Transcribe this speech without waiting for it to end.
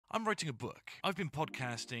I'm writing a book. I've been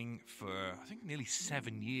podcasting for, I think, nearly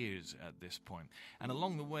 7 years at this point, and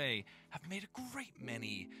along the way, have made a great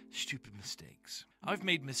many stupid mistakes. I've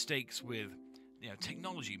made mistakes with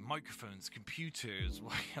technology, microphones, computers.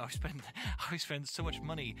 I spend so much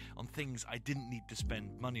money on things I didn't need to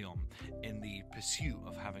spend money on in the pursuit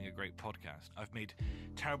of having a great podcast. I've made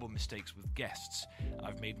terrible mistakes with guests.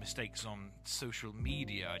 I've made mistakes on social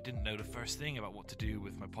media. I didn't know the first thing about what to do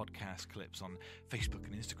with my podcast clips on Facebook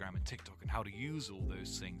and Instagram and TikTok and how to use all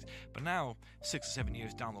those things. But now, 6 or 7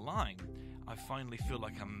 years down the line, I finally feel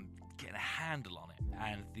like I'm getting a handle on it,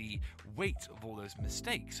 and the weight of all those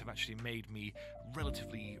mistakes have actually made me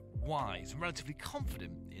relatively wise and relatively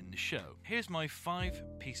confident in the show. Here's my 5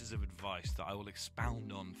 pieces of advice that I will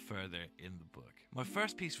expound on further in the book. My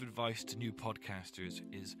first piece of advice to new podcasters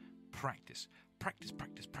is practice. Practice,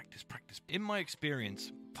 practice, practice, practice. In my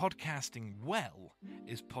experience, podcasting well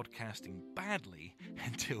is podcasting badly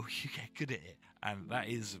until you get good at it. And that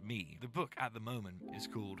is me. The book at the moment is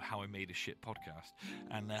called How I Made a Shit Podcast.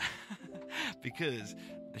 And because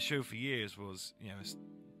the show for years was,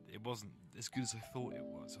 it wasn't as good as I thought it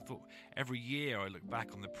was. I thought every year I look back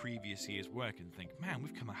on the previous year's work and think, man,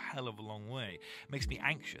 we've come a hell of a long way. It makes me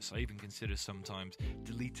anxious. I even consider sometimes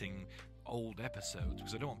deleting old episodes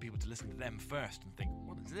because I don't want people to listen to them first and think,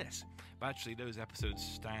 what is this? But actually those episodes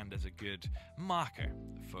stand as a good marker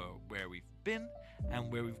for where we've been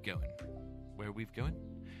and where we've going. Where we've going?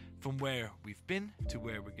 From where we've been to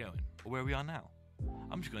where we're going, or where we are now.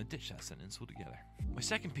 I'm just going to ditch that sentence altogether. My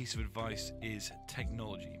second piece of advice is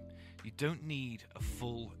technology. You don't need a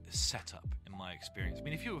full setup, in my experience. I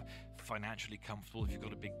mean, if you're financially comfortable, if you've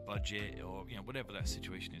got a big budget, or whatever that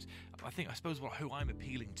situation is, I suppose who I'm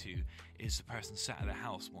appealing to is the person sat at their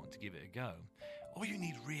house wanting to give it a go. All you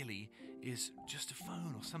need really is just a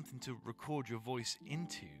phone or something to record your voice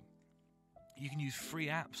into. You can use free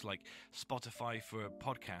apps like Spotify for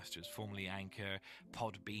podcasters, formerly Anchor,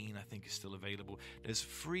 Podbean, I think is still available. There's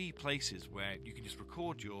free places where you can just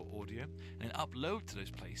record your audio and then upload to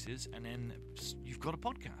those places, and then you've got a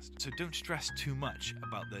podcast. So don't stress too much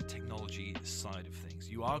about the technology side of things.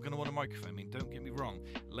 You are going to want a microphone. I mean, don't get me wrong.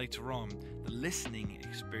 Later on, the listening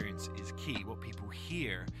experience is key. What people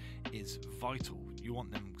hear is vital. You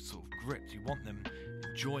want them sort of gripped. You want them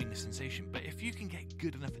enjoying the sensation. But if you can get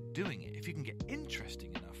good enough at doing it, if you can get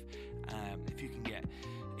interesting enough, if you can get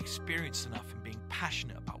experienced enough in being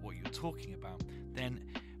passionate about what you're talking about, then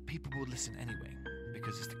people will listen anyway,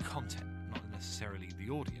 because it's the content, not necessarily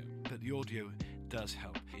the audio. But the audio does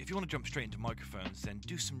help. If you want to jump straight into microphones, then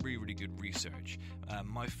do some really, really good research.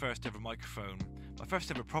 My first ever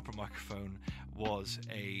proper microphone was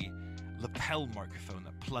a lapel microphone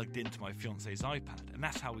that plugged into my fiance's iPad, and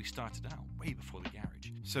that's how we started out, way before the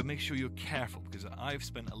garage. So make sure you're careful, because I've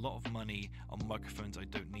spent a lot of money on microphones I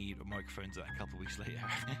don't need, or microphones that a couple of weeks later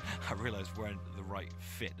I realised weren't the right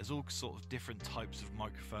fit. There's all sorts of different types of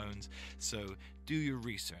microphones, so do your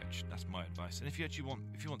research. That's my advice. And if you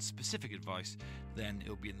want specific advice, then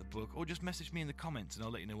it'll be in the book, or just message me in the comments and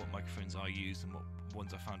I'll let you know what microphones I used and what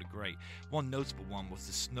ones I found are great. One notable one was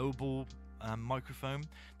the Snowball microphone,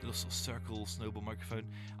 the little sort of circle snowball microphone.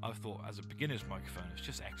 I thought as a beginner's microphone it's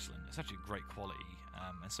just excellent. It's actually great quality,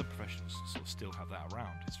 and some professionals sort of still have that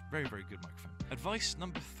around. It's very, very good microphone. Advice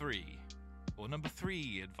number 3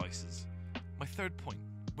 advices. My third point: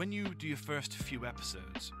 when you do your first few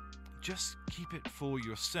episodes, just keep it for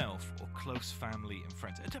yourself or close family and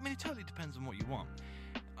friends. I mean, it totally depends on what you want.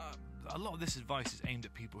 A lot of this advice is aimed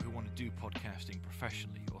at people who want to do podcasting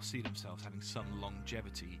professionally or see themselves having some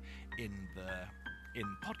longevity in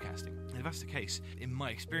podcasting. And if that's the case, in my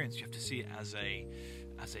experience, you have to see it as a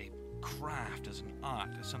craft, as an art,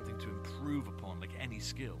 as something to improve upon, like any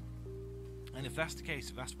skill. And if that's the case,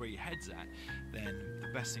 if that's where your head's at, then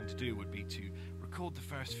the best thing to do would be to record the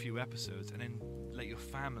first few episodes and then let your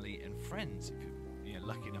family and friends, if you're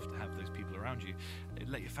lucky enough to have those people around you,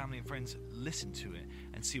 let your family and friends listen to it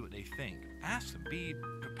and see what they think. Ask them, be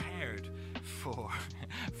prepared for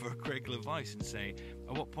critical advice, and say,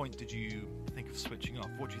 at what point did you think of switching off?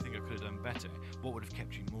 What do you think I could have done better? What would have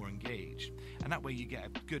kept you more engaged? And that way you get a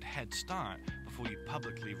good head start before you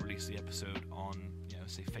publicly release the episode on,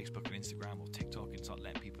 say Facebook and Instagram or TikTok, and start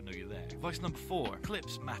letting people know you're there. Advice number 4: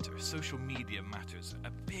 clips matter. Social media matters.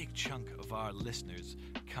 A big chunk of our listeners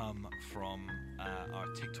come from our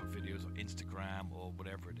TikTok videos or Instagram or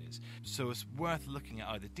whatever it is. So it's worth looking at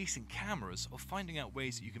either decent cameras or finding out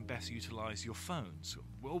ways that you can best utilize your phones.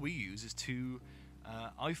 All we use is two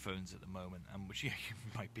iPhones at the moment, which you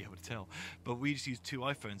might be able to tell, but we just use 2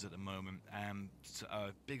 iPhones at the moment, and a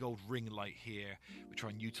big old ring light here. We try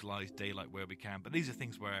and utilize daylight where we can, but these are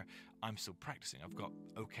things where I'm still practicing. I've got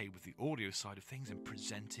okay with the audio side of things and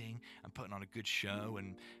presenting and putting on a good show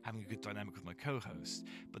and having a good dynamic with my co-hosts,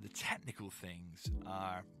 but the technical things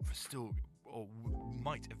are still, or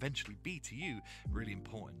might eventually be to you, really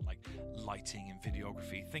important, like lighting and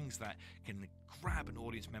videography, things that can grab an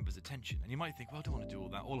audience member's attention. And you might think, well, I don't want to do all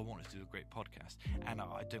that. All I want is to do a great podcast. And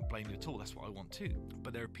I don't blame you at all. That's what I want too.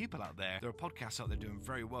 But there are people out there, there are podcasts out there doing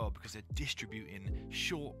very well because they're distributing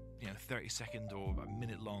short, 30-second or a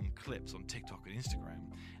minute-long clips on TikTok and Instagram.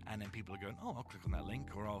 And then people are going, oh, I'll click on that link,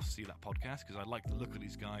 or I'll see that podcast because I like the look of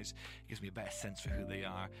these guys. It gives me a better sense for who they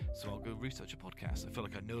are. So I'll go research a podcast. I feel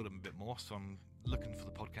like I know them a bit more, so I'm looking for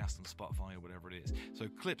the podcast on Spotify or whatever it is. So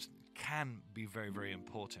clips can be very, very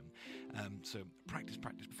important. So practice.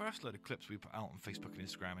 The first load of clips we put out on Facebook and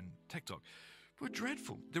Instagram and TikTok were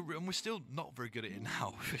dreadful. And we're still not very good at it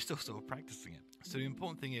now. We're still sort of practicing it. So the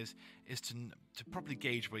important thing is to properly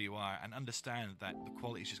gauge where you are and understand that the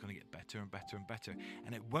quality is just going to get better and better and better.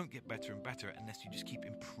 And it won't get better and better unless you just keep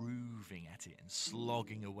improving at it and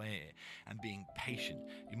slogging away and being patient.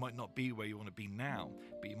 You might not be where you want to be now,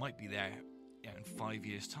 but you might be there in 5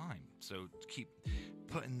 years' time. So keep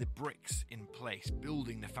putting the bricks in place,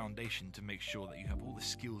 building the foundation to make sure that you have all the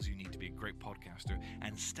skills you need to be a great podcaster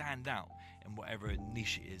and stand out in whatever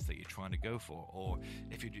niche it is that you're trying to go for. Or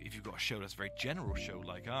if you've got a show that's a very general show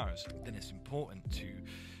like ours, then it's important to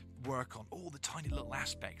work on all the tiny little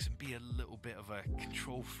aspects and be a little bit of a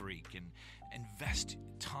control freak and invest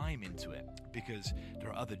time into it, because there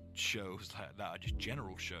are other shows that are just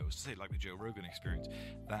general shows, say like the Joe Rogan Experience,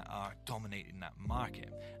 that are dominating that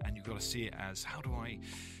market, and you've got to see it as how do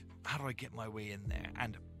I get my way in there.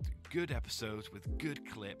 And good episodes with good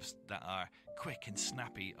clips that are quick and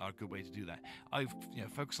snappy are a good way to do that. I've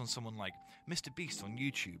focused on someone like Mr. Beast on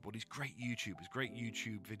YouTube, or these great YouTubers, great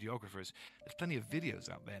YouTube videographers. There's plenty of videos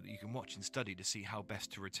out there that you can watch and study to see how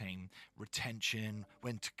best to retain retention,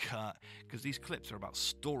 when to cut, because these clips are about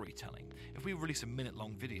storytelling. If we release a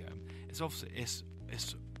minute-long video, it's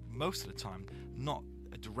most of the time not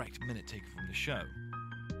a direct minute taken from the show.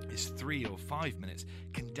 It's 3 or 5 minutes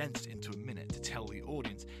condensed into a minute to tell the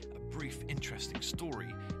audience a brief, interesting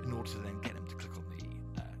story in order to then get them to click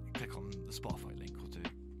on the Spotify link or to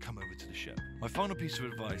come over to the show. My final piece of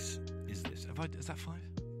advice is this. Is that 5?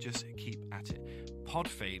 Just keep at it. Pod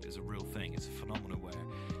fade is a real thing. It's a phenomenon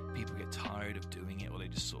where people get tired of doing it, or they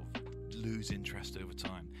just sort of lose interest over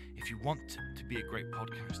time. If you want to be a great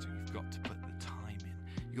podcaster, you've got to put the time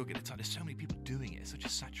in. You've got to get the time. There's so many people doing it. It's such a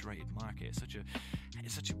saturated market. It's such a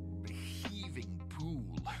heaving pool.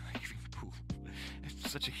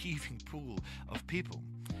 It's such a heaving pool of people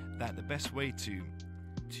that the best way to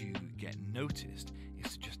get noticed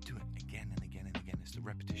is to just do it again and again and again. It's the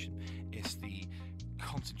repetition. It's the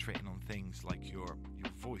concentrating on things like your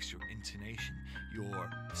voice, your intonation, your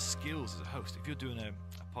skills as a host. If you're doing a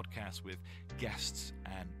podcast with guests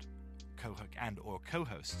and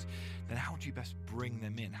co-hosts, then how do you best bring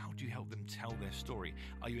them in? How do you help them tell their story?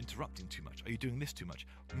 Are you interrupting too much? Are you doing this too much?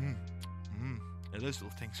 Those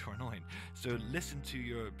little things are annoying. So listen to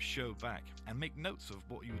your show back and make notes of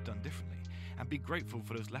what you have done differently, and be grateful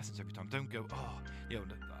for those lessons every time. Don't go,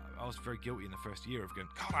 I was very guilty in the first year of going,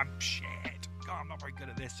 God, I'm shit. God, I'm not very good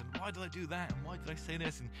at this. And why did I do that? And why did I say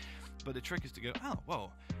this? But the trick is to go, oh,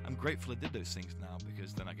 well, I'm grateful I did those things now,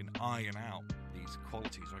 because then I can iron out these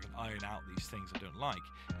qualities, or I can iron out these things I don't like,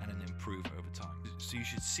 and then improve over time. So you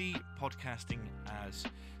should see podcasting as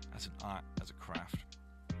an art, as a craft,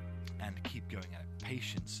 and keep going at it.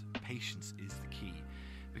 Patience is the key,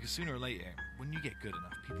 because sooner or later, when you get good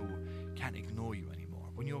enough, people can't ignore you anymore.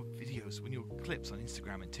 When your videos, when your clips on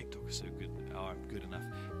Instagram and TikTok are good enough,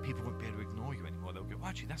 people won't be able to ignore you anymore. They'll go, well,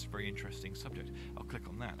 actually, that's a very interesting subject. I'll click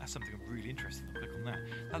on that. That's something I'm really interested in. I'll click on that.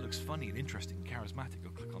 That looks funny and interesting and charismatic.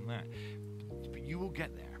 I'll click on that. But you will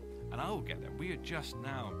get there, and I will get there. We're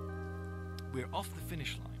off the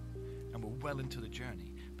finish line, and we're well into the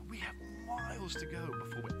journey, but we have miles to go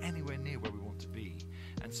before we're anywhere near where we want to be.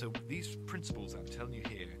 And so these principles I'm telling you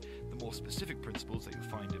here, the more specific principles that you'll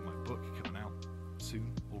find in my book coming out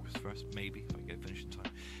soon, August 1st, maybe, if I can get it finished in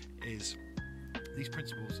time, is these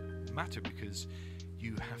principles matter because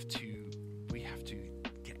we have to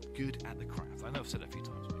get good at the craft. I know I've said it a few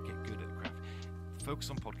times, but get good at the craft. Focus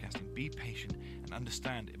on podcasting, be patient, and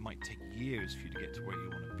understand it might take years for you to get to where you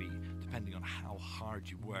want to be, depending on how hard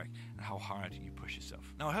you work and how hard you push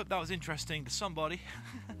yourself. Now, I hope that was interesting to somebody.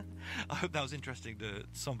 I hope that was interesting to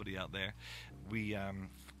somebody out there. We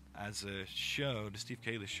as a show, the Steve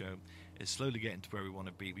Kayla Show is slowly getting to where we want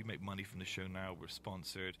to be. We make money from the show now. We're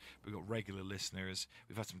sponsored. We've got regular listeners.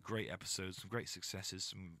 We've had some great episodes, some great successes,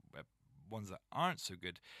 some ones that aren't so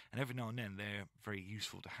good. And every now and then they're very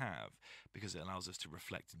useful to have because it allows us to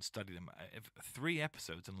reflect and study them. 3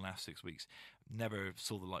 episodes in the last 6 weeks never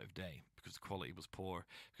saw the light of day because the quality was poor,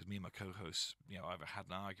 because me and my co-hosts, either had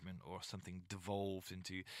an argument or something devolved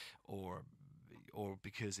into, or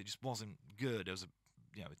because it just wasn't good. There was a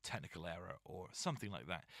technical error or something like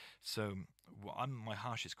that. So I'm my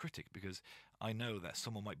harshest critic because I know that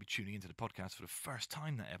someone might be tuning into the podcast for the first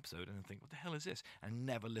time that episode and think, what the hell is this? And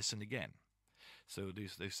never listen again. So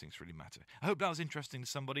those things really matter. I hope that was interesting to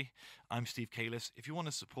somebody. I'm Steve Kalis. If you want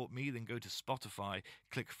to support me, then go to Spotify,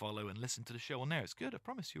 click follow, and listen to the show on there. It's good. I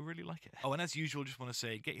promise you'll really like it. Oh, and as usual, just want to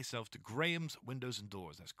say, get yourself to Graham's Windows and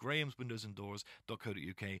Doors. That's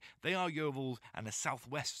grahamswindowsanddoors.co.uk. They are Yeovil and the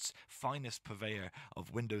Southwest's finest purveyor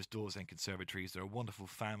of windows, doors, and conservatories. They're a wonderful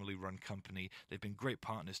family-run company. They've been great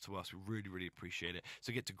partners to us. We really, really appreciate it.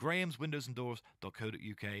 So get to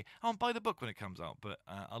grahamswindowsanddoors.co.uk. I'll buy the book when it comes out, but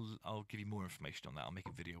I'll give you more information on that. I'll make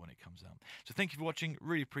a video when it comes out. So thank you for watching.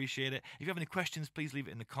 Really appreciate it. If you have any questions, please leave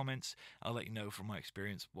it in the comments. I'll let you know from my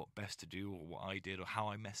experience what best to do, or what I did, or how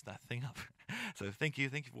I messed that thing up. So thank you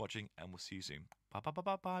for watching, and we'll see you soon. Bye bye bye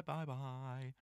bye bye bye bye.